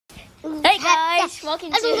guys,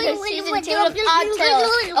 welcome to season 2 of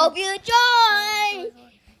Podtail. Hope you enjoy.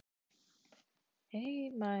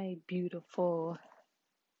 Hey, my beautiful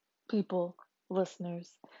people, listeners.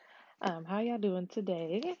 How y'all doing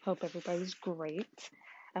today? Hope everybody's great.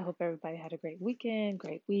 I hope everybody had a great weekend,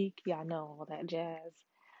 great week. Y'all know all that jazz.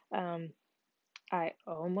 Um, I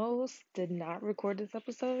almost did not record this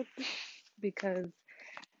episode because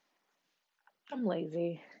I'm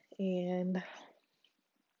lazy and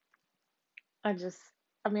I kind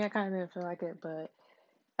of didn't feel like it, but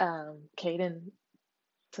Kaden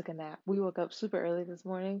took a nap. We woke up super early this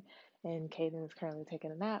morning and Kaden is currently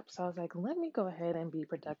taking a nap. So I was like, let me go ahead and be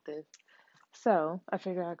productive. So I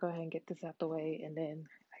figured I'd go ahead and get this out the way and then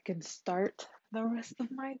I can start the rest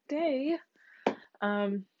of my day.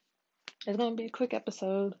 Um, it's gonna be a quick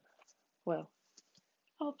episode. Well,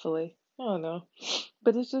 hopefully. I don't know.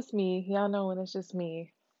 But it's just me. Y'all know when it's just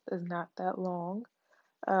me, it's not that long.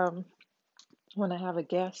 Um, when I have a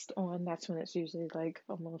guest on, that's when it's usually like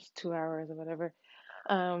almost 2 hours or whatever.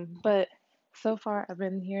 But so far I've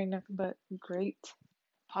been hearing nothing but great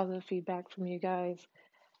positive feedback from you guys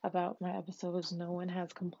about my episodes. No one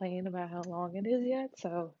has complained about how long it is yet,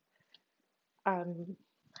 so I'm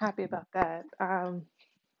happy about that.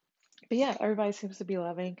 But yeah, everybody seems to be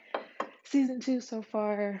loving season 2 so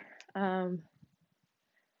far.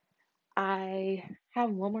 I have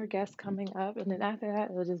one more guest coming up, and then after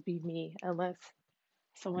that, it'll just be me, unless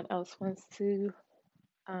someone else wants to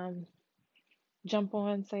um, jump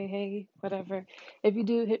on, say hey, whatever. If you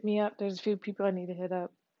do hit me up, there's a few people I need to hit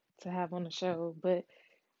up to have on the show. But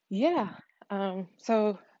yeah,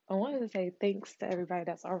 so I wanted to say thanks to everybody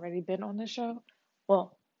that's already been on the show.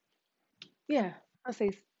 Well, yeah, I'll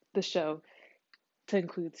say the show to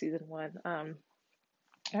include season 1.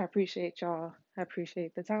 I appreciate y'all. I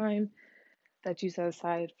appreciate the time that you set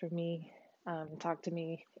aside for me, talk to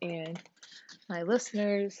me and my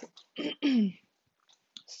listeners.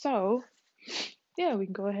 So, yeah, we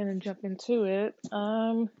can go ahead and jump into it.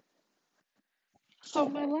 So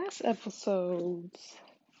my last episodes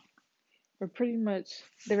were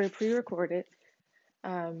they were pre-recorded,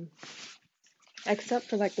 um, except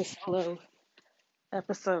for like the solo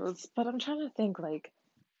episodes. But I'm trying to think, like,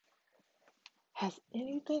 has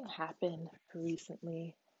anything happened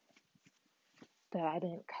recently that I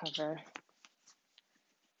didn't cover?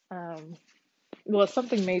 Well,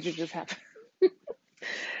 something major just happened.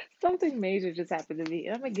 Something major just happened to me.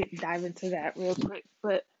 I'm gonna dive into that real quick.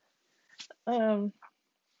 But um,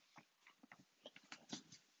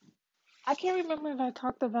 I can't remember if I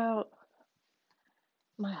talked about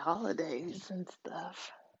my holidays and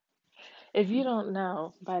stuff. If you don't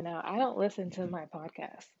know by now, I don't listen to my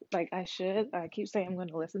podcast. Like I should. I keep saying I'm going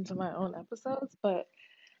to listen to my own episodes, but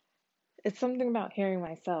it's something about hearing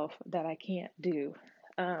myself that I can't do.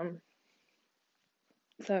 Um,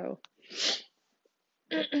 so,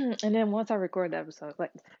 and then once I record the episode,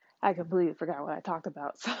 like I completely forgot what I talked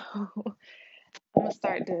about. So I'm gonna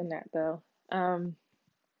start doing that though.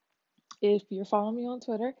 If you're following me on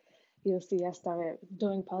Twitter, you'll see I started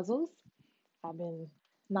doing puzzles. I've been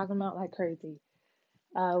knocking them out like crazy.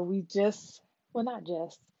 We just, well, not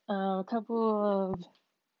just, a couple of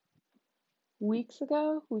weeks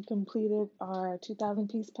ago, we completed our 2,000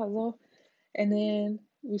 piece puzzle, and then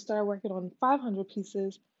we started working on 500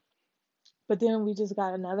 pieces. But then we just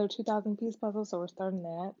got another 2,000 piece puzzle, so we're starting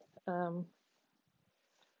that.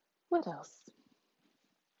 What else?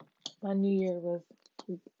 My new year was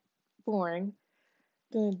boring.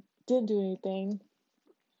 Didn't do anything.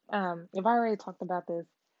 If I already talked about this,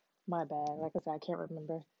 my bad. Like I said, I can't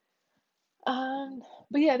remember.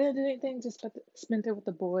 But yeah, I didn't do anything. Just spent it with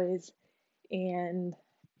the boys, and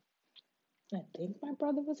I think my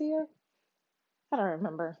brother was here. I don't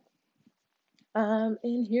remember. And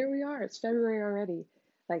here we are. It's February already.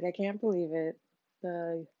 Like I can't believe it.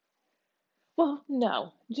 The Well,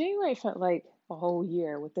 no. January felt like a whole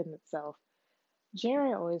year within itself.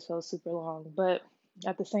 January always feels super long, but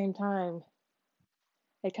at the same time,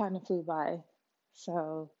 it kind of flew by.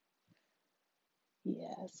 So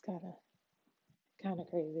yeah, it's kind of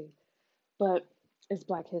crazy. But it's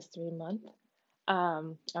Black History Month.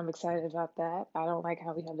 I'm excited about that. I don't like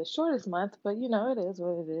how we have the shortest month, but you know, it is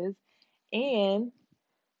what it is. And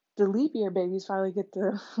the leap year babies finally get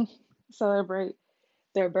to celebrate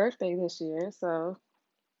their birthday this year. So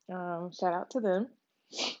shout out to them.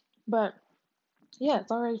 But yeah,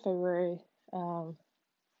 it's already February. Um,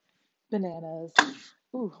 Bananas.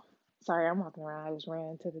 Ooh, sorry, I'm walking around. I just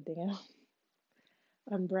ran into the damn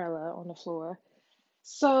umbrella on the floor.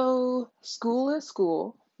 So school is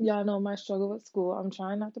school. Y'all know my struggle with school. I'm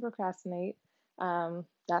trying not to procrastinate.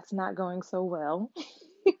 That's not going so well.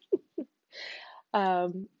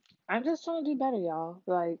 Um, I'm just trying to do better, y'all.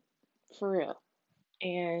 Like, for real.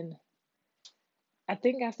 And I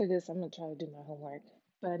think after this, I'm gonna try to do my homework,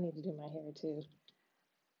 but I need to do my hair too.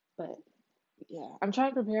 But yeah, I'm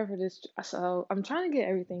trying to prepare for this. So I'm trying to get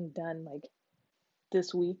everything done like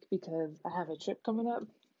this week because I have a trip coming up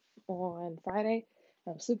on Friday.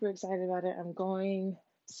 I'm super excited about it. I'm going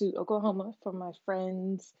to Oklahoma for my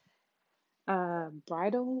friend's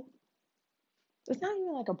bridal. It's not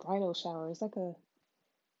even like a bridal shower. It's like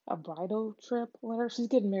a bridal trip, whatever. She's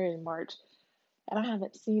getting married in March, and I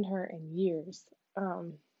haven't seen her in years.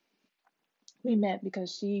 Um, we met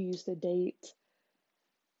because she used to date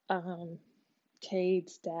um,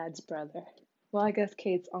 Cade's dad's brother. Well, I guess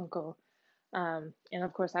Cade's uncle. And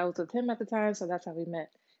of course, I was with him at the time, so that's how we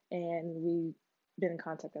met. And we've been in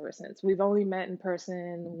contact ever since. We've only met in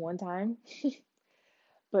person one time,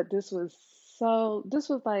 but this was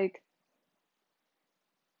like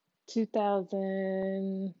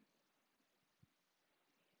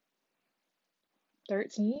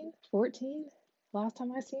 2013, 14, last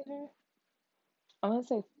time I seen her. I want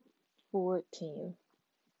to say 14.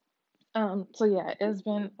 So yeah, it's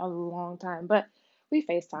been a long time, but we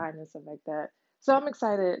FaceTime and stuff like that. So I'm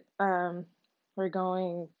excited. We're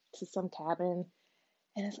going to some cabin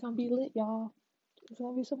and it's gonna be lit, y'all. It's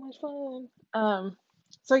gonna be so much fun.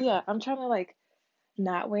 So yeah, I'm trying to like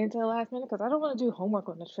not wait until the last minute because I don't want to do homework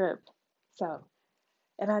on the trip. So,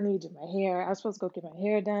 and I need to do my hair. I was supposed to go get my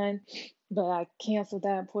hair done, but I canceled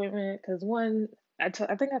that appointment because one, I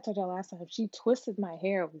think I told y'all last time, she twisted my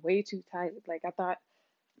hair way too tight. Like I thought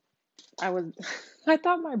I was, I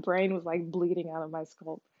thought my brain was like bleeding out of my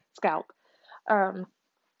scalp. Um,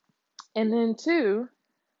 and then two,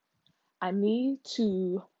 I need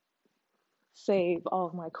to save all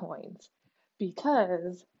of my coins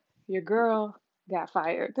because your girl got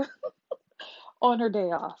fired on her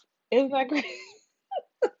day off. Isn't that crazy?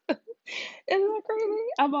 Isn't that crazy?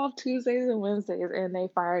 I'm off Tuesdays and Wednesdays, and they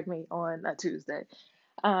fired me on a Tuesday.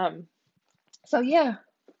 Um, so yeah,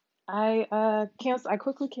 I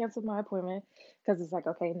quickly canceled my appointment because it's like,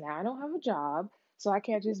 okay, now I don't have a job, so I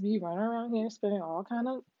can't just be running around here spending all kind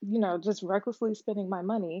of, just recklessly spending my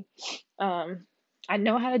money. Um, I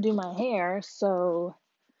know how to do my hair, so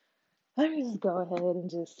let me just go ahead and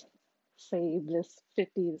just save this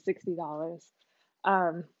 $50 to $60.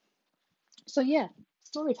 Um, so yeah,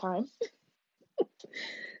 story time.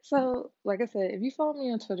 So, like I said, if you follow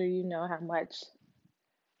me on Twitter, you know how much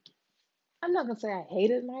I'm not gonna say I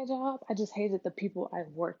hated my job. I just hated the people I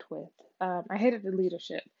worked with. I hated the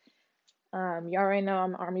leadership. Y'all already know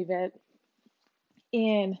I'm an Army vet,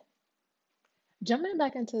 and jumping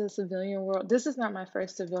back into the civilian world. This is not my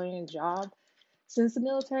first civilian job since the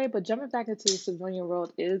military, but jumping back into the civilian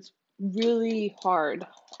world is really hard.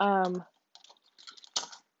 Um,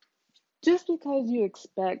 just because you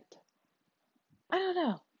expect, I don't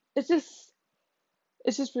know. It's just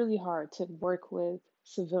it's just really hard to work with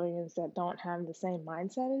civilians that don't have the same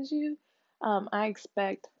mindset as you. I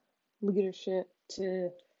expect leadership to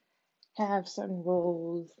have certain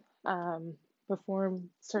roles, perform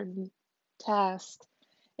certain tasks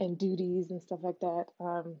and duties and stuff like that.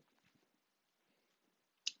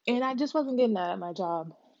 And I just wasn't getting that at my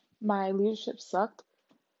job. My leadership sucked.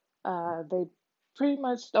 They pretty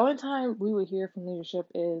much, the only time we would hear from leadership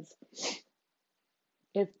is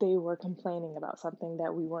if they were complaining about something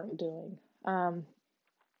that we weren't doing.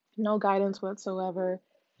 No guidance whatsoever.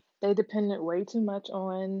 They depended way too much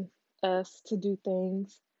on us to do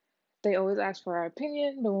things. They always asked for our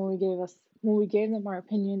opinion, but when we gave them our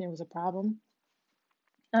opinion, it was a problem.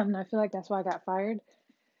 And I feel like that's why I got fired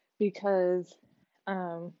because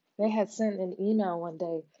they had sent an email one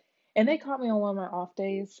day, and they caught me on one of my off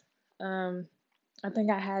days. Um, I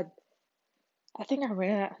think I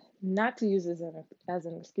ran out, not to use this as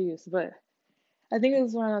an excuse, but I think it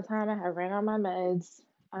was around the time I had ran out of my meds.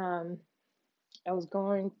 Um, I was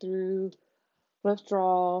going through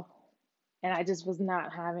withdrawal, and I just was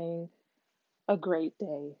not having a great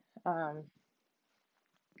day. Um,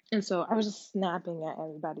 and so I was just snapping at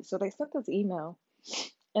everybody. So they sent this email,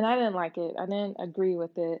 and I didn't like it. I didn't agree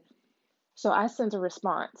with it. So I sent a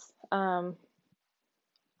response.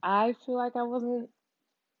 I feel like I wasn't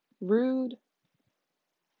rude,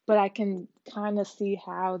 but I can kind of see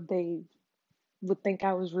how they would think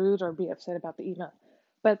I was rude or be upset about the email.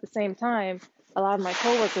 But at the same time, a lot of my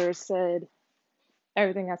coworkers said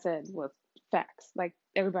everything I said was facts. Like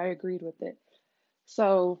everybody agreed with it.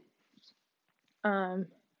 So, um,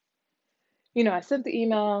 I sent the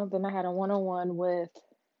email, then I had a one-on-one with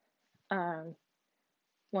um,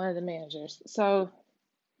 one of the managers. So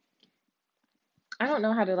I don't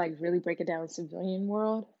know how to like really break it down in civilian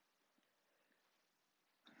world,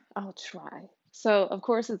 I'll try. So, of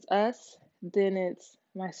course, it's us, then it's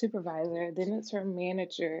my supervisor, then it's her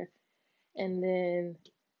manager, and then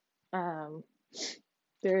um,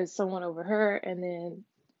 there's someone over her, and then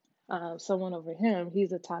someone over him.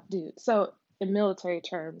 He's a top dude. So, in military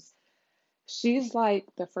terms, she's like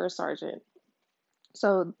the first sergeant.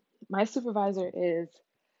 So, my supervisor is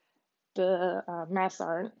the mass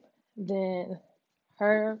sergeant, then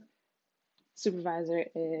her supervisor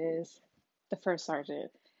is the first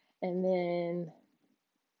sergeant, and then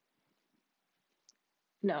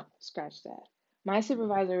no, scratch that. My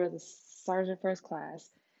supervisor was a sergeant first class.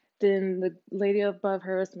 Then the lady above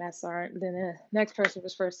her was mass sergeant. Then the next person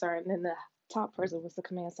was first sergeant. Then the top person was the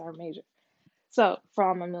command sergeant major. So for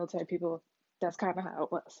all my military people, that's kind of how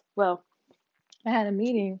it was. Well, I had a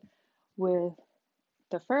meeting with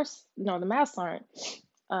the mass sergeant,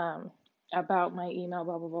 um, about my email,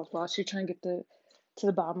 blah blah blah blah. She trying to get to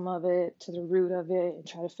the bottom of it, to the root of it, and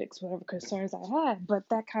try to fix whatever concerns I had. But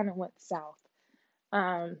that kind of went south.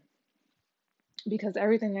 Um, because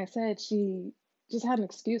everything I said, she just had an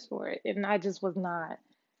excuse for it, and I just was not.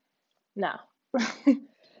 No,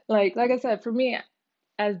 like I said, for me,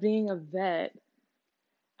 as being a vet,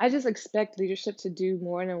 I just expect leadership to do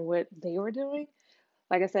more than what they were doing.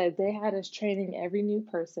 Like I said, they had us training every new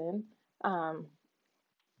person. Um,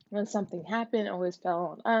 when something happened, it always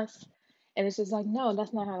fell on us, and it's just like, no,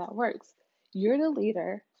 that's not how that works. You're the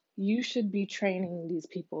leader. You should be training these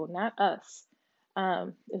people, not us.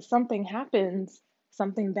 If something happens,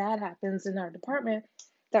 something bad happens in our department,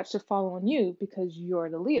 that should fall on you because you're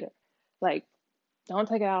the leader. Like, don't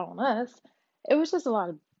take it out on us. It was just a lot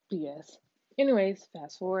of BS. Anyways,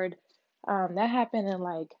 fast forward. That happened in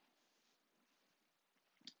like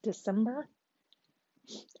December.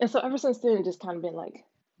 And so ever since then, it just kind of been like,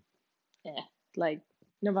 eh. Like,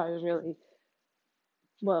 nobody was really,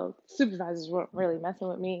 well, supervisors weren't really messing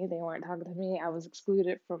with me. They weren't talking to me. I was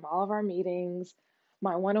excluded from all of our meetings.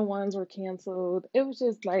 My one on ones were canceled. It was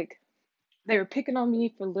just like, they were picking on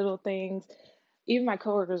me for little things. Even my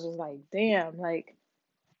coworkers was like, damn, like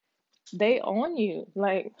they own you.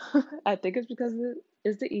 Like I think it's because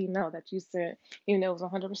it's the email that you sent, even though it was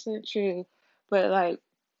 100% true. But like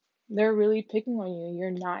they're really picking on you.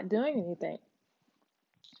 You're not doing anything.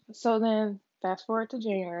 So then fast forward to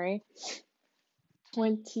January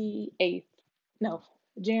 28th. No,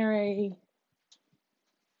 January,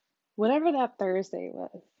 whatever that Thursday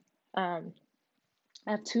was. Um,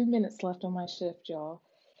 I have 2 minutes left on my shift, y'all.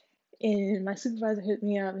 And my supervisor hit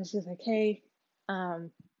me up and she's like, hey,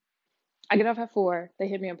 um, I get off at 4. They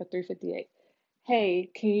hit me up at 3:58. Hey,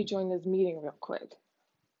 can you join this meeting real quick?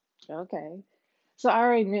 Okay. So I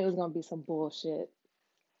already knew it was gonna be some bullshit.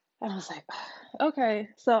 And I was like, okay.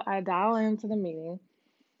 So I dial into the meeting,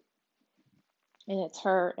 and it's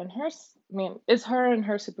her and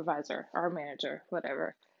her supervisor, our manager,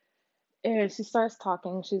 whatever. And she starts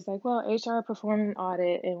talking. She's like, well, HR performed an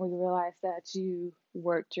audit, and we realized that you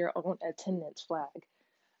worked your own attendance flag.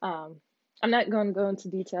 Um, I'm not going to go into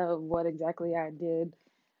detail of what exactly I did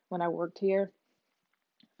when I worked here.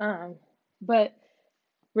 Um, but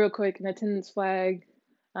real quick, an attendance flag,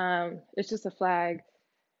 it's just a flag.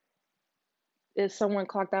 If someone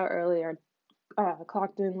clocked out early or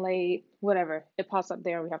clocked in late, whatever, it pops up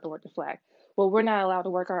there and we have to work the flag. Well, we're not allowed to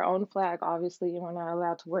work our own flag, obviously, and we're not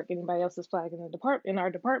allowed to work anybody else's flag in our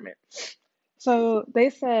department. So they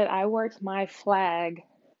said I worked my flag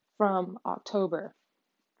from October.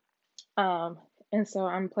 Um, and so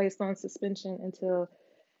I'm placed on suspension until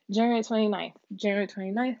January 29th. January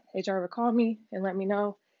 29th, HR would call me and let me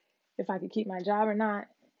know if I could keep my job or not.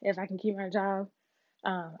 If I can keep my job,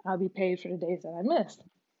 I'll be paid for the days that I missed.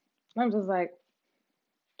 I'm just like,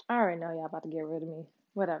 I already know y'all about to get rid of me,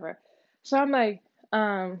 whatever. So I'm like,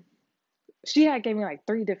 she had gave me like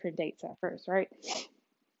 3 different dates at first, right?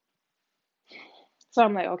 So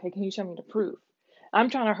I'm like, okay, can you show me the proof? I'm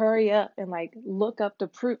trying to hurry up and like look up the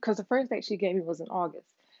proof because the first date she gave me was in August.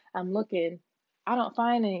 I'm looking, I don't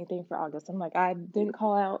find anything for August. I'm like, I didn't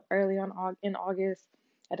call out early in August.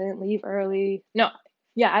 I didn't leave early. No,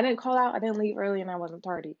 yeah, I didn't call out. I didn't leave early, and I wasn't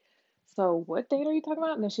tardy. So what date are you talking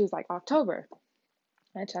about? And then she was like October.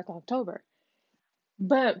 I checked October,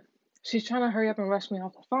 but she's trying to hurry up and rush me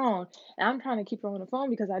off the phone, and I'm trying to keep her on the phone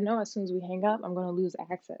because I know as soon as we hang up, I'm gonna lose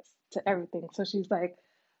access to everything. So she's like,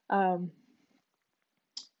 um,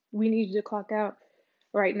 we need you to clock out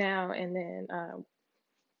right now and then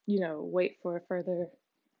wait for further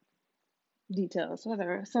details,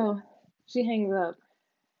 whatever. So she hangs up,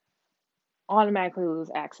 automatically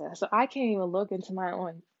lose access. So I can't even look into my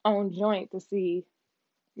own joint to see,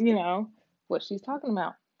 you know, what she's talking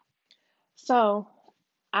about. So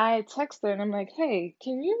I text her and I'm like, hey,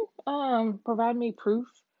 can you provide me proof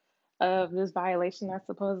of this violation I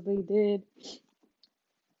supposedly did?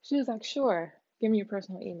 She was like, sure, give me your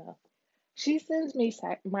personal email. She sends me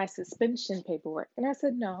my suspension paperwork. And I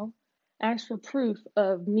said, no, ask for proof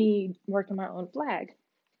of me working my own flag.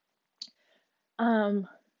 Um,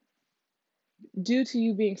 Due to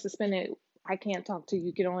you being suspended, I can't talk to you.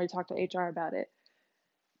 You can only talk to HR about it.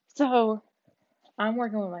 So I'm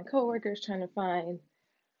working with my coworkers trying to find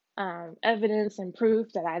evidence and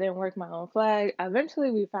proof that I didn't work my own flag.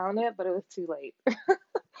 Eventually, we found it, but it was too late.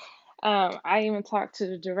 I even talked to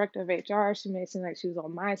the director of HR. She made it seem like she was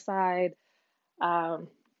on my side. Um,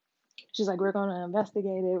 she's like, we're going to investigate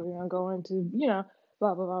it. We're going to go into,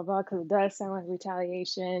 blah, blah, blah, blah, because it does sound like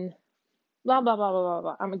retaliation. Blah, blah, blah, blah, blah,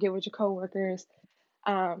 blah. I'm going to get with your coworkers,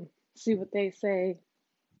 see what they say.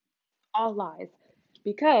 All lies.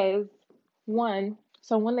 Because, one,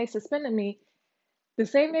 so when they suspended me, the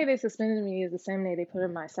same day they suspended me is the same day they put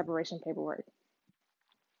in my separation paperwork.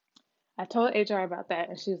 I told HR about that,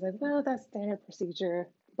 and she was like, well, that's standard procedure,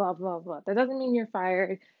 blah, blah, blah. That doesn't mean you're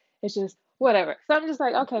fired. It's just whatever. So I'm just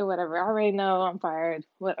like, okay, whatever. I already know I'm fired,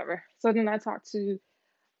 whatever. So then I talked to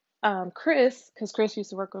Chris, because Chris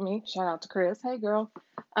used to work with me. Shout out to Chris. Hey, girl.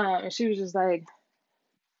 And she was just like,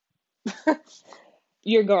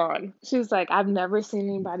 you're gone. She was like, I've never seen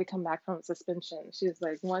anybody come back from suspension. She was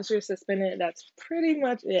like, once you're suspended, that's pretty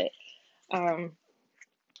much it. Um,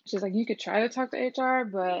 she's like, you could try to talk to HR,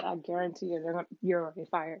 but I guarantee you're already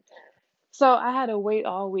fired. So I had to wait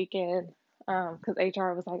all weekend because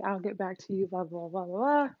HR was like, I'll get back to you, blah, blah, blah, blah,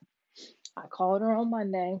 blah. I called her on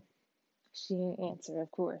Monday. She didn't answer,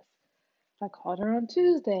 of course. I called her on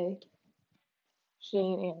Tuesday. She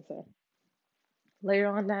didn't answer. Later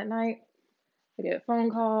on that night, I get a phone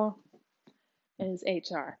call, and it's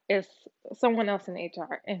HR. It's someone else in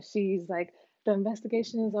HR. And she's like, the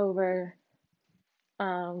investigation is over.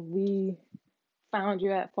 We found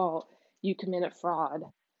you at fault. You committed fraud.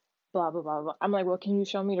 Blah, blah, blah, blah. I'm like, well, can you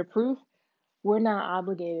show me the proof? We're not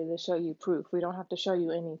obligated to show you proof. We don't have to show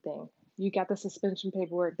you anything. You got the suspension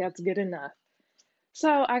paperwork. That's good enough.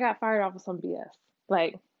 So I got fired off of some BS.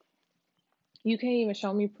 Like, you can't even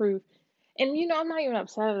show me proof. And I'm not even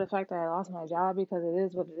upset at the fact that I lost my job because it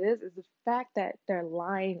is what it is. It's the fact that they're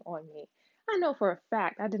lying on me. I know for a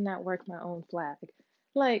fact I did not work my own flag.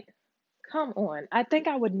 Like, come on. I think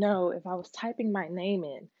I would know if I was typing my name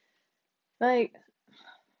in. Like,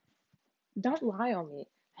 don't lie on me.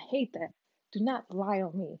 I hate that. Do not lie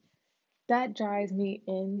on me. That drives me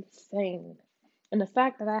insane. And the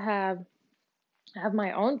fact that I have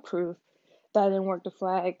my own proof that I didn't work the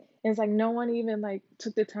flag, and it's like no one even like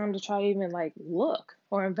took the time to try to even like look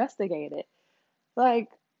or investigate it. Like,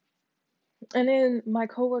 and then my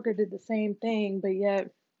coworker did the same thing, but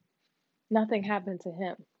yet nothing happened to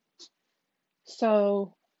him.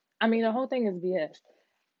 So, I mean, the whole thing is BS.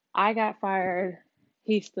 I got fired.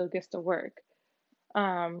 He still gets to work.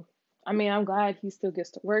 Um, I mean, I'm glad he still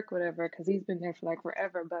gets to work, whatever, because he's been there for like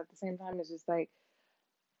forever. But at the same time, it's just like,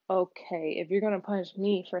 okay, if you're gonna punish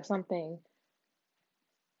me for something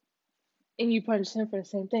and you punish him for the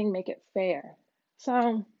same thing, make it fair.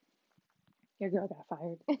 So your girl got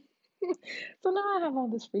fired. So now I have all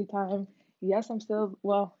this free time. Yes, I'm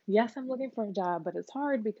looking for a job, but it's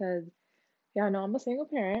hard because y'all know I'm a single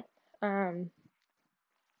parent. Um,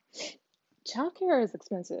 Childcare is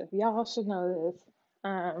expensive. Y'all should know this.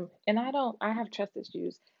 And I have trust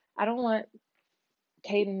issues. I don't want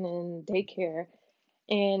Caden in daycare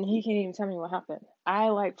and he can't even tell me what happened. I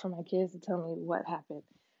like for my kids to tell me what happened.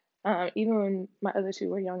 Even when my other two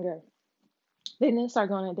were younger, they didn't start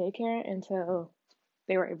going to daycare until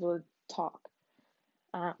they were able to talk,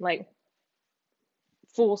 like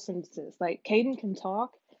full sentences. Like Caden can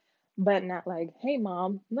talk, but not like, "Hey,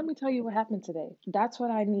 mom, let me tell you what happened today." That's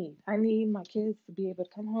what I need. I need my kids to be able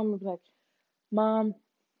to come home and be like, "Mom,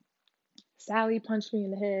 Sally punched me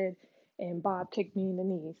in the head, and Bob kicked me in the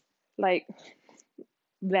knees." Like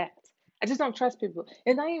that. I just don't trust people.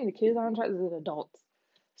 It's not even the kids I don't trust; it's the adults.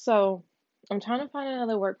 So I'm trying to find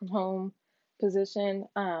another work from home position.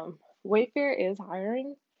 Wayfair is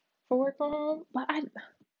hiring for work from home, but I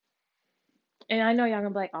know y'all gonna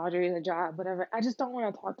be like Audrey's a job, whatever. I just don't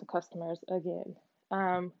want to talk to customers again.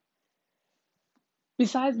 Um,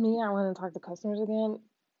 Besides me, I want to talk to customers again.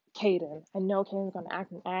 Caden, I know Caden's gonna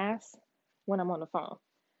act an ass when I'm on the phone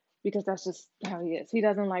because that's just how he is. He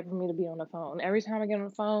doesn't like for me to be on the phone. Every time I get on the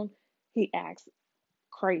phone, he acts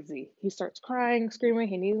crazy. He starts crying, screaming.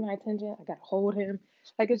 He needs my attention. I gotta hold him.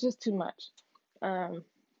 Like it's just too much. Um,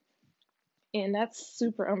 and that's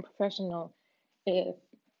super unprofessional if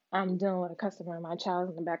I'm dealing with a customer and my child's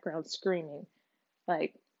in the background screaming.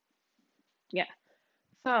 Like Yeah.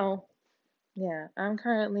 So, yeah, I'm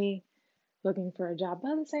currently looking for a job.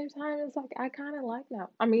 But at the same time, it's like I kind of like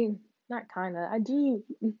not, I mean, not kind of, I do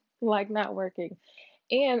like not working.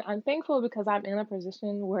 And I'm thankful because I'm in a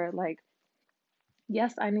position where, like,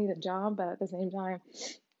 yes, I need a job, but at the same time,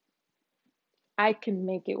 I can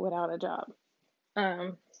make it without a job.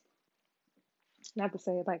 Um, Not to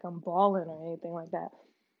say like I'm balling or anything like that,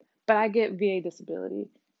 but I get VA disability.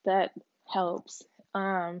 That helps.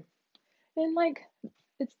 And like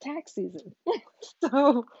it's tax season.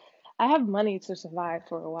 So I have money to survive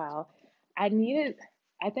for a while. I needed,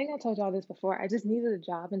 I think I told y'all this before, I just needed a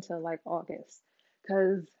job until like August.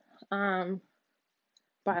 Because um,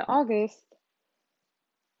 by August,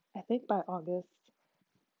 I think by August,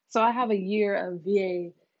 so I have a year of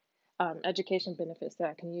VA education benefits that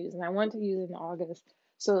I can use. And I want to use it in August.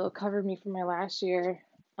 So it'll cover me for my last year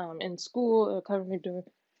in school. It'll cover me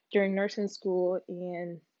during nursing school.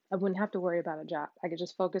 And I wouldn't have to worry about a job. I could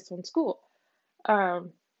just focus on school.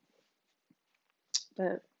 Um,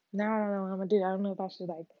 but now I don't know what I'm gonna do. I don't know if I should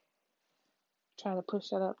like try to push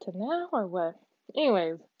that up to now or what.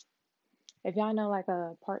 Anyways, if y'all know like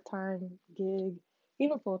a part-time gig,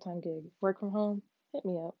 even full-time gig, work from home, hit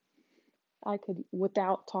me up. I could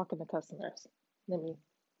without talking to customers. Let me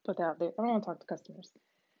put that out there. I don't want to talk to customers.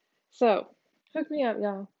 So hook me up,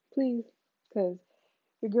 y'all, please, because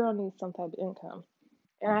your girl needs some type of income.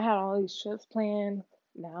 And I had all these trips planned.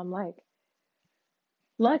 Now I'm like,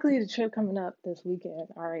 luckily the trip coming up this weekend,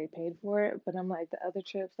 I already paid for it. But I'm like, the other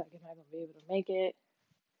trips, like, am I gonna be able to make it?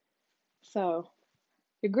 So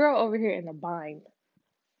your girl over here in a bind.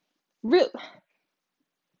 Real,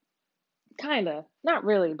 kinda, not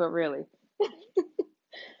really, but really.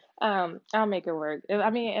 I'll make it work.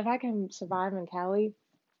 I mean, if I can survive in Cali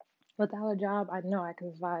without a job, I know I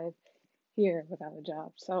can survive here without a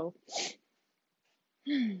job. So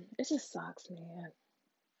it just sucks, man.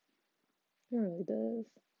 It really does.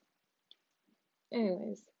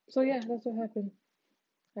 Anyways, so yeah, that's what happened.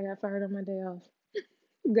 I got fired on my day off.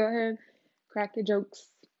 Go ahead, crack your jokes.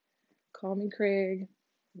 Call me Craig.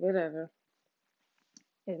 Whatever.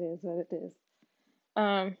 It is what it is.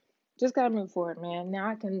 Um, just gotta move forward, man. Now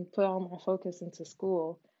I can put all my focus into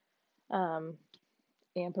school. Um,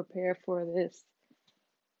 and prepare for this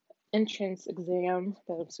entrance exam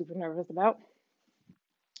that I'm super nervous about.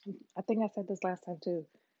 I think I said this last time too.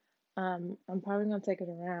 I'm probably gonna take it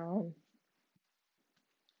around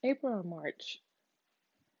April or March.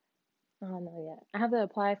 I don't know yet. I have to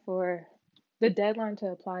apply for the deadline to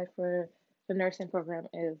apply for the nursing program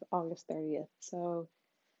is August 30th. So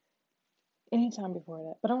anytime before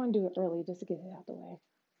that. But I want to do it early just to get it out the way.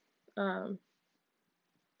 Um,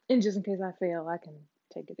 and just in case I fail, I can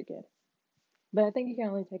take it again. But I think you can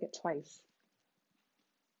only take it twice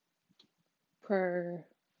per.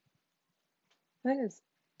 I think it's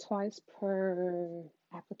twice per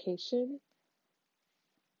application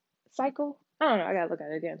cycle. I don't know. I gotta look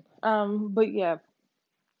at it again. But yeah.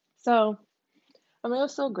 So I mean, I'm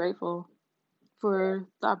still grateful for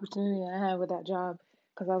the opportunity I had with that job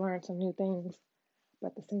because I learned some new things. But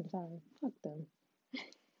at the same time, fuck them.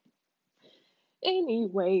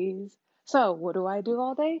 Anyways, so what do I do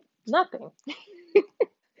all day? Nothing.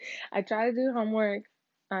 I try to do homework,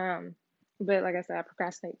 um, but like I said, I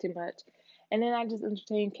procrastinate too much, and then I just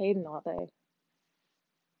entertain Caden all day.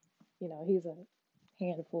 You know, he's a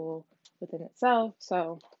handful within itself,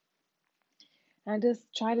 so I just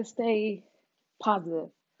try to stay positive.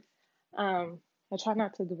 Um, I try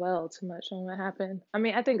not to dwell too much on what happened. I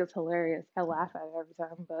mean, I think it's hilarious. I laugh at it every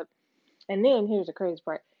time, but and then here's the crazy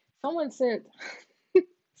part. Someone sent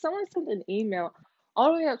someone sent an email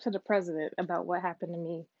all the way up to the president about what happened to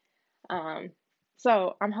me. Um,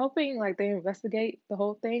 so I'm hoping like they investigate the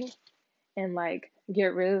whole thing and like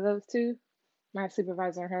get rid of those two, my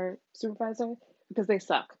supervisor and her supervisor, because they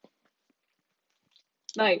suck.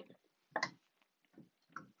 Like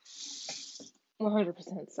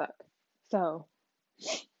 100% suck. So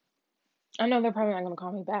I know they're probably not gonna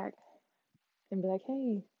call me back and be like, "Hey,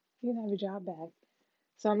 you can have your job back."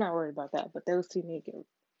 So I'm not worried about that. But those two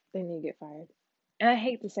they need to get fired. And I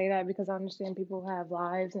hate to say that because I understand people have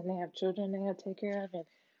lives and they have children they have to take care of and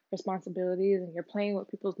responsibilities and you're playing with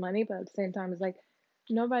people's money, but at the same time it's like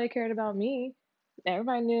nobody cared about me.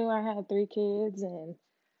 Everybody knew I had 3 kids and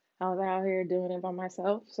I was out here doing it by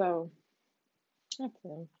myself. So that's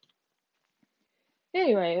them.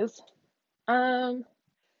 Anyways, um,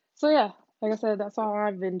 so yeah, like I said, that's all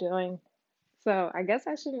I've been doing. So I guess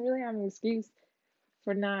I shouldn't really have an excuse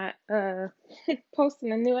for not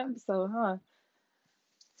posting a new episode, huh?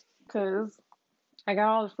 Because I got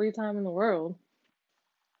all the free time in the world.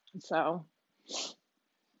 So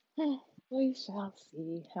We shall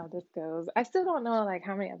see how this goes. I still don't know like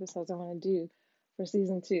how many episodes I want to do for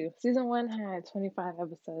season two. Season one had 25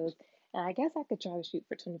 episodes, and I guess I could try to shoot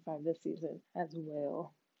for 25 this season as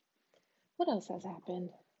well. What else has happened?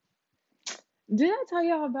 Did I tell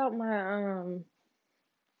y'all about my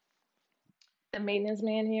the maintenance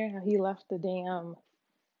man here? How he left the damn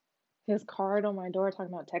his card on my door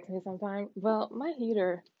talking about texting me sometime? Well, my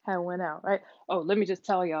heater had went out, right? Oh, let me just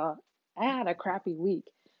tell y'all, I had a crappy week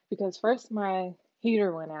because first my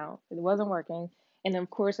heater went out, it wasn't working, and then of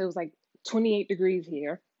course it was like 28 degrees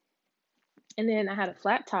here, and then I had a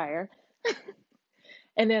flat tire,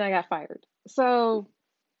 and then I got fired. So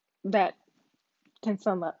that can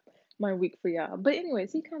sum up my week for y'all. But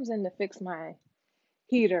anyways, he comes in to fix my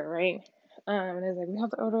heater, right? And he's like, we have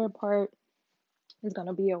to order a part. It's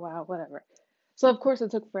gonna be a while, whatever. So of course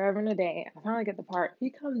it took forever and a day. I finally get the part. He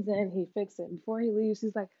comes in, he fixes it. Before he leaves,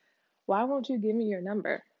 he's like, why won't you give me your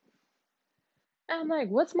number? And I'm like,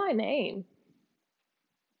 what's my name?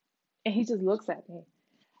 And he just looks at me.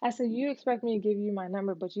 I said, you expect me to give you my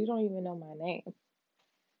number, but you don't even know my name.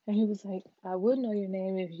 And he was like, I would know your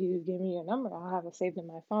name if you give me your number. I'll have it saved in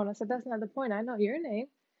my phone. I said, that's not the point. I know your name.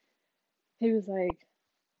 He was like,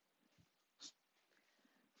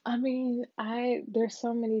 I mean, there's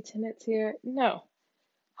so many tenants here. No.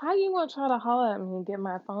 How you gonna try to holler at me and get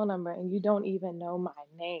my phone number and you don't even know my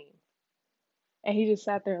name? And he just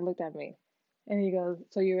sat there and looked at me. And he goes,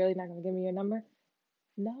 so you're really not gonna give me your number?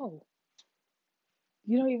 No.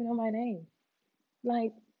 You don't even know my name.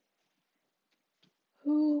 Like,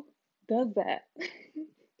 who does that?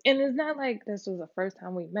 And it's not like this was the first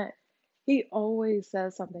time we met. He always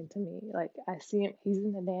says something to me. Like I see him, he's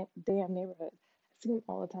in the damn neighborhood. I see him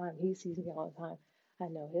all the time. He sees me all the time. I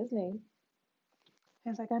know his name.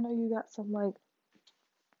 He's like, I know you got some like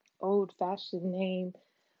old fashioned name.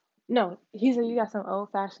 No, he said you got some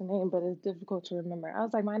old fashioned name, but it's difficult to remember. I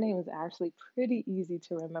was like, my name is actually pretty easy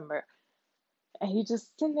to remember. And he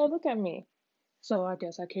just sitting there look at me. So I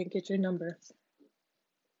guess I can't get your number.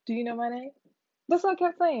 Do you know my name? That's what I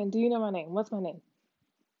kept saying. Do you know my name? What's my name?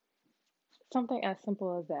 Something as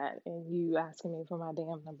simple as that, and you asking me for my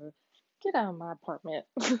damn number. Get out of my apartment.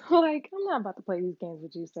 Like, I'm not about to play these games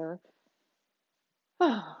with you, sir.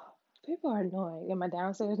 People are annoying. And my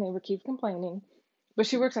downstairs neighbor keeps complaining. But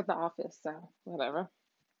she works at the office, so whatever.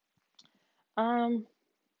 Um,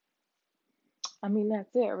 I mean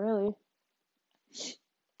that's it really.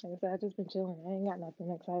 Like I said, I've just been chilling. I ain't got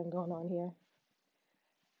nothing exciting going on here.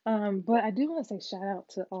 But I do want to say shout out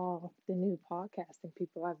to all the new podcasting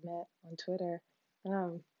people I've met on Twitter.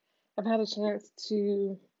 Um, I've had a chance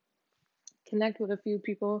to connect with a few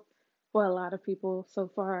people, well, a lot of people so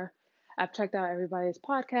far. I've checked out everybody's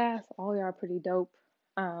podcast. All y'all are pretty dope.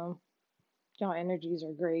 Um, y'all energies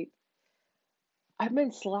are great. I've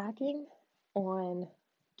been slacking on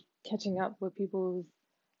catching up with people's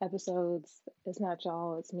episodes. It's not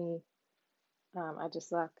y'all, it's me. I just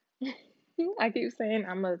suck. I keep saying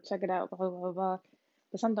I'm gonna check it out, blah blah blah,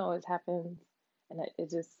 but something always happens, and it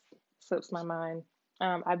just slips my mind.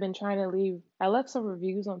 I've been trying to leave. I left some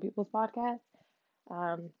reviews on people's podcasts.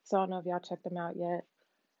 So I don't know if y'all checked them out yet.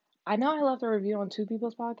 I know I left a review on two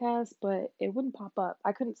people's podcasts, but it wouldn't pop up.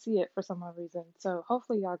 I couldn't see it for some odd reason. So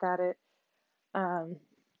hopefully y'all got it. Um,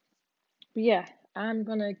 but yeah, I'm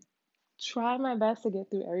gonna try my best to get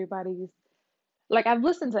through everybody's. Like I've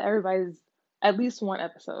listened to everybody's at least one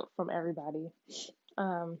episode from everybody.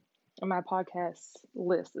 Um, and my podcast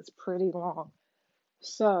list is pretty long.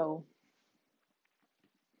 So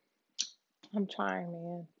I'm trying,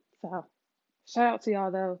 man. So shout out to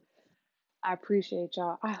y'all though. I appreciate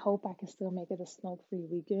y'all. I hope I can still make it a smoke free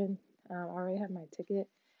weekend. I already have my ticket.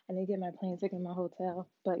 I didn't get my plane ticket in my hotel,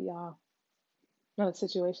 but y'all know the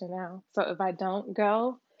situation now. So if I don't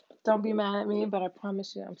go, don't be mad at me, but I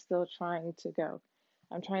promise you I'm still trying to go.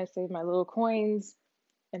 I'm trying to save my little coins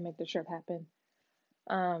and make the trip happen.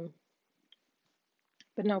 Um,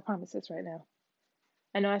 but no promises right now.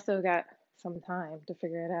 I know I still got some time to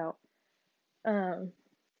figure it out. Um,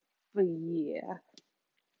 but yeah,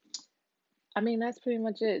 I mean that's pretty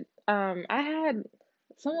much it. I had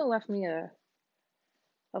someone left me a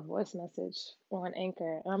voice message on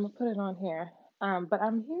Anchor, and I'm gonna put it on here. But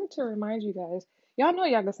I'm here to remind you guys. Y'all know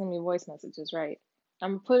y'all can send me voice messages, right?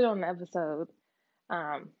 I'm gonna put it on the episode.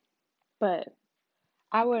 Um, but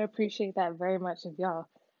I would appreciate that very much if y'all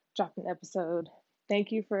dropped an episode.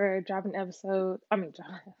 Thank you for dropping an episode.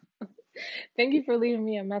 Thank you for leaving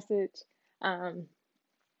me a message. Um,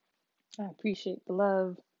 I appreciate the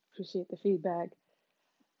love, appreciate the feedback.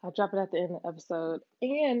 I'll drop it at the end of the episode.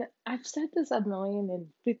 And I've said this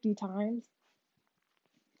 1,050,000 times.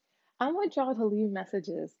 I want y'all to leave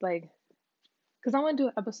messages. Like, because I want to do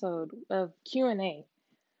an episode of Q&A,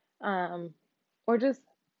 or just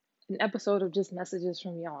an episode of just messages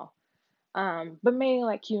from y'all. But mainly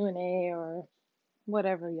like Q&A or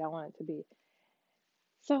whatever y'all want it to be.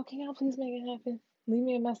 So can y'all please make it happen? Leave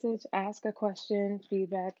me a message, ask a question,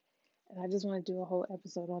 feedback, and I just want to do a whole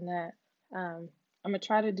episode on that. I'm gonna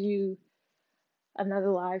try to do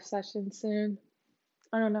another live session soon.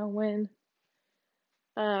 I don't know when.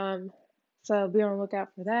 Um, so be on the lookout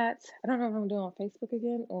for that. I don't know if I'm doing on Facebook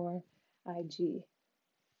again or IG.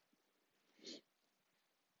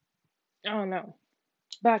 I don't know,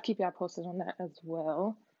 but I'll keep y'all posted on that as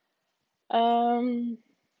well. Um,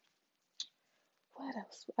 what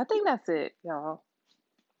else? I think that's it, y'all.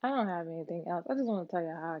 I don't have anything else. I just want to tell you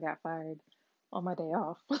how I got fired on my day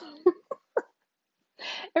off.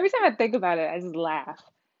 Every time I think about it, I just laugh.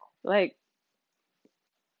 Like,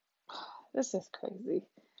 this is crazy.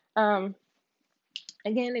 Um,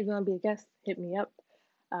 Again, if you want to be a guest, hit me up.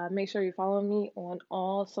 Make sure you follow me on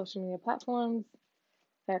all social media platforms.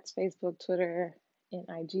 That's Facebook, Twitter, and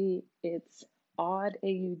IG. It's Odd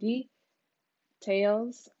AUD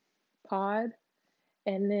Tails Pod.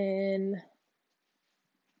 And then,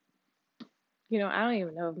 I don't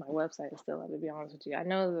even know if my website is still up, to be honest with you. I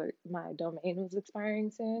know that my domain was expiring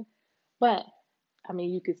soon, but I mean,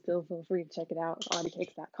 you could still feel free to check it out,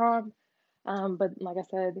 audicakes.com. But like I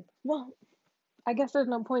said, well, I guess there's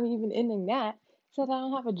no point in even ending that, since I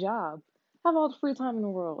don't have a job. I have all the free time in the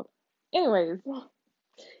world. Anyways,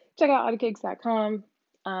 check out audicakes.com.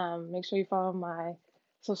 Make sure you follow my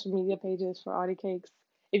social media pages for Audicakes.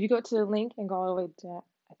 If you go to the link and go all the way down,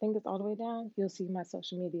 I think it's all the way down, you'll see my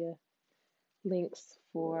social media links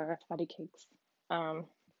for Audicakes.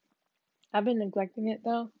 I've been neglecting it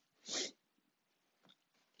though.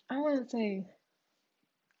 I want to say,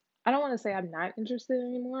 I don't want to say I'm not interested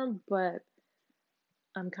anymore, but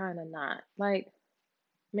I'm kind of not. Like,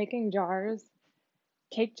 making jars,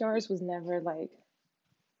 cake jars was never like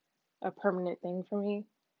a permanent thing for me.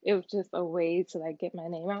 It was just a way to like get my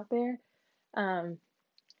name out there. Um,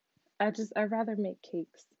 I'd rather make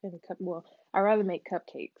cakes I'd rather make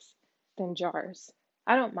cupcakes than jars.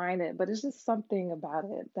 I don't mind it, but it's just something about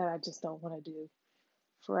it that I just don't want to do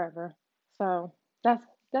forever. So that's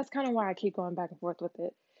that's kind of why I keep going back and forth with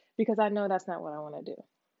it, because I know that's not what I want to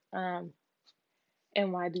do. Um,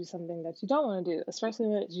 and why do something that you don't want to do, especially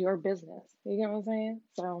when it's your business. You get what I'm saying?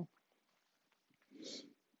 So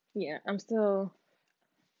yeah,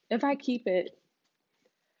 if I keep it,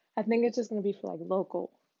 I think it's just gonna be for like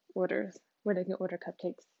local orders where they can order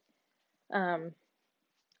cupcakes. Um,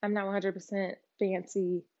 I'm not 100%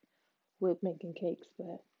 fancy with making cakes,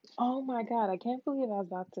 but oh my God, I can't believe I was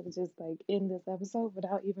about to just like end this episode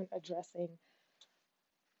without even addressing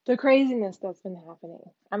the craziness that's been happening.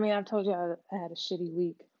 I mean, I've told you I had a shitty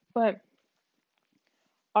week, but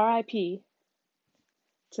RIP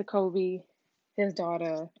to Kobe, his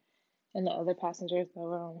daughter, and the other passengers that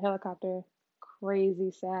were on the helicopter.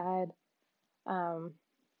 Crazy sad. Um,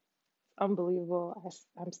 Unbelievable.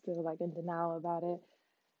 I'm still like in denial about it.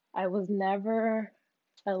 I was never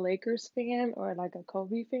a Lakers fan or like a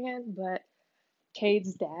Kobe fan, but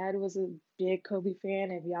Cade's dad was a big Kobe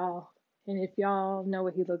fan. If y'all know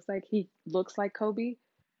what he looks like Kobe.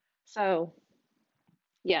 So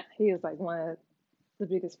yeah, he was like one of the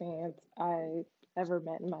biggest fans I ever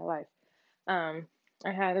met in my life. Um,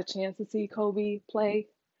 I had a chance to see Kobe play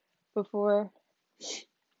before.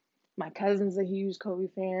 My cousin's a huge Kobe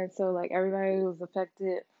fan, so like everybody was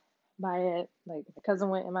affected by it. Like my cousin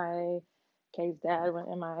went MIA, Kay's dad went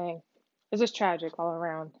MIA. It's just tragic all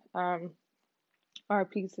around.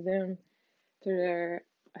 RIP to them,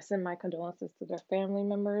 I send my condolences to their family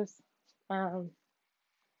members, um,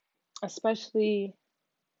 especially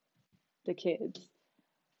the kids.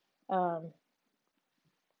 Um,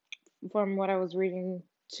 from what I was reading,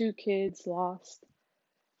 two kids lost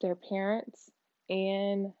their parents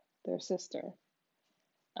and their sister.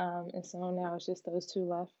 And so now it's just those two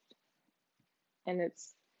left, and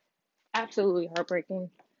it's absolutely heartbreaking.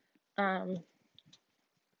 Um,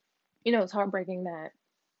 it's heartbreaking that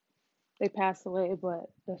they passed away, but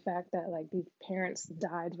the fact that like these parents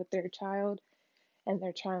died with their child and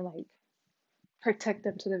they're trying to like protect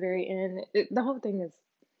them to the very end, the whole thing is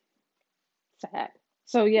sad.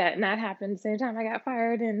 So yeah, and that happened the same time I got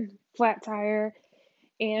fired and flat tire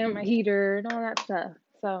and my heater and all that stuff.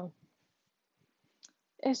 So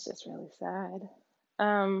it's just really sad.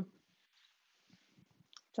 Um,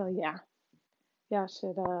 so yeah, y'all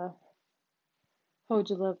should hold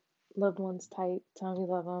your loved ones tight. Tell them you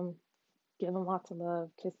love them. Give them lots of love,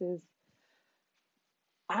 kisses.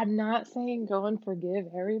 I'm not saying go and forgive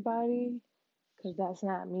everybody, because that's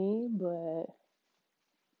not me, but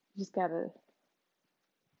You just gotta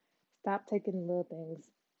stop taking little things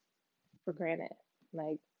for granted.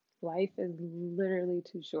 Like, life is literally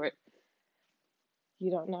too short.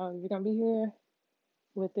 You don't know if you're gonna be here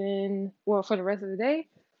for the rest of the day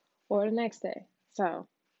or the next day. So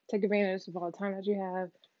take advantage of all the time that you have.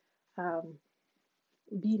 Um,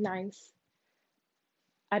 be nice.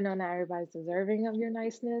 I know not everybody's deserving of your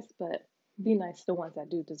niceness, but be nice to the ones that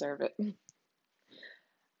do deserve it.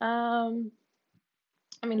 Um,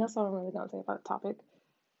 I mean, that's all I'm really gonna say about the topic.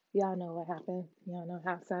 Y'all know what happened. Y'all know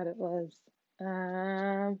how sad it was.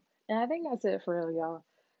 And I think that's it for real, y'all.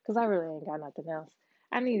 Cause I really ain't got nothing else.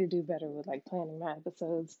 I need to do better with like planning my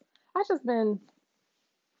episodes. I just been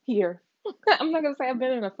here. I'm not gonna say I've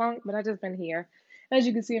been in a funk, but I just been here. As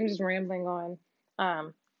you can see, I'm just rambling on.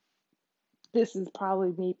 Um, this is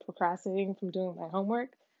probably me procrastinating from doing my homework.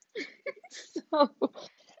 So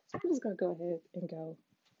I'm just gonna go ahead and go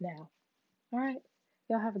now. All right.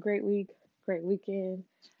 Y'all have a great week, great weekend,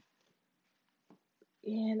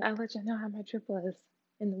 and I'll let y'all know how my trip was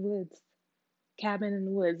in the woods. Cabin in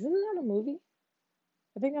the Woods. Isn't that a movie?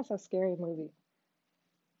 I think that's a scary movie.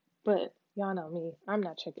 But y'all know me. I'm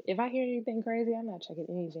not checking. If I hear anything crazy, I'm not checking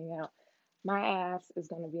anything out. My ass is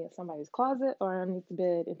going to be in somebody's closet or underneath the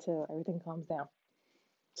bed until everything calms down.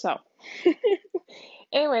 So,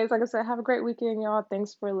 anyways, like I said, have a great weekend, y'all.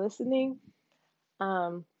 Thanks for listening.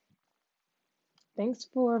 Um, thanks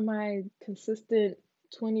for my consistent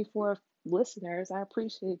 24 listeners. I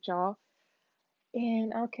appreciate y'all.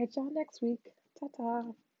 And I'll catch y'all next week. Ta ta.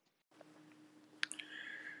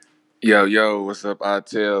 Yo, yo, what's up,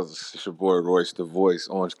 iTales? It's your boy Royce the Voice,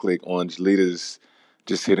 Orange Click, Orange Leaders,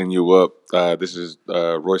 just hitting you up. This is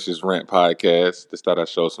Royce's Rant Podcast. Just thought I'd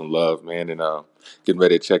show some love, man, and getting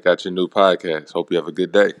ready to check out your new podcast. Hope you have a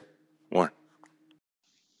good day. One.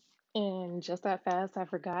 And just that fast, I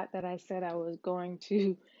forgot that I said I was going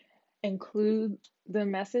to include the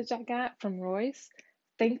message I got from Royce.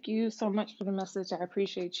 Thank you so much for the message. I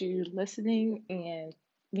appreciate you listening and,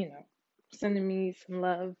 you know, sending me some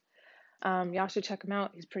love. Y'all should check him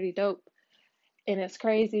out. He's pretty dope. And it's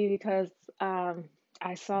crazy because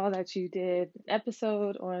I saw that you did an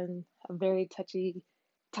episode on a very touchy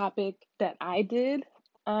topic that I did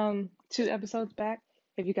 2 episodes back.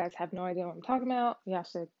 If you guys have no idea what I'm talking about, y'all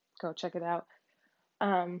should go check it out.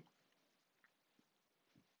 Um,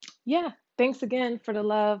 yeah, thanks again for the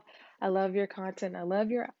love. I love your content. I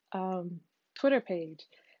love your Twitter page.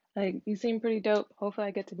 Like, you seem pretty dope. Hopefully,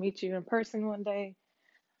 I get to meet you in person one day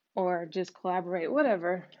or just collaborate,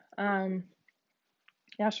 whatever. Um,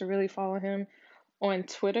 y'all should really follow him on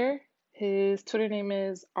Twitter. His Twitter name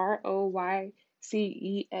is RoyCesRant.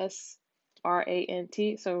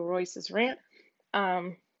 So Royce's Rant.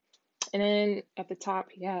 Um, and then at the top,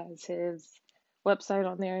 he has his website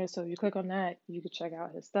on there. So if you click on that, you can check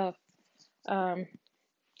out his stuff. Um,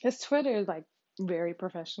 his Twitter is like very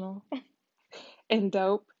professional and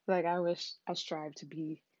dope. Like, I wish I strive to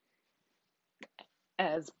be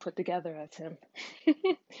as put together as him.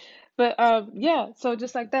 But yeah, so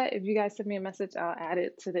just like that, if you guys send me a message, I'll add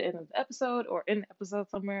it to the end of the episode or in the episode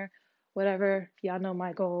somewhere, whatever. Y'all know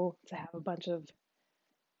my goal to have a bunch of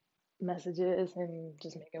messages and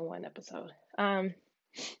just making one episode.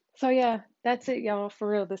 So yeah, that's it, y'all, for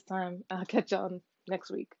real this time. I'll catch y'all next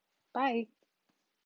week. Bye.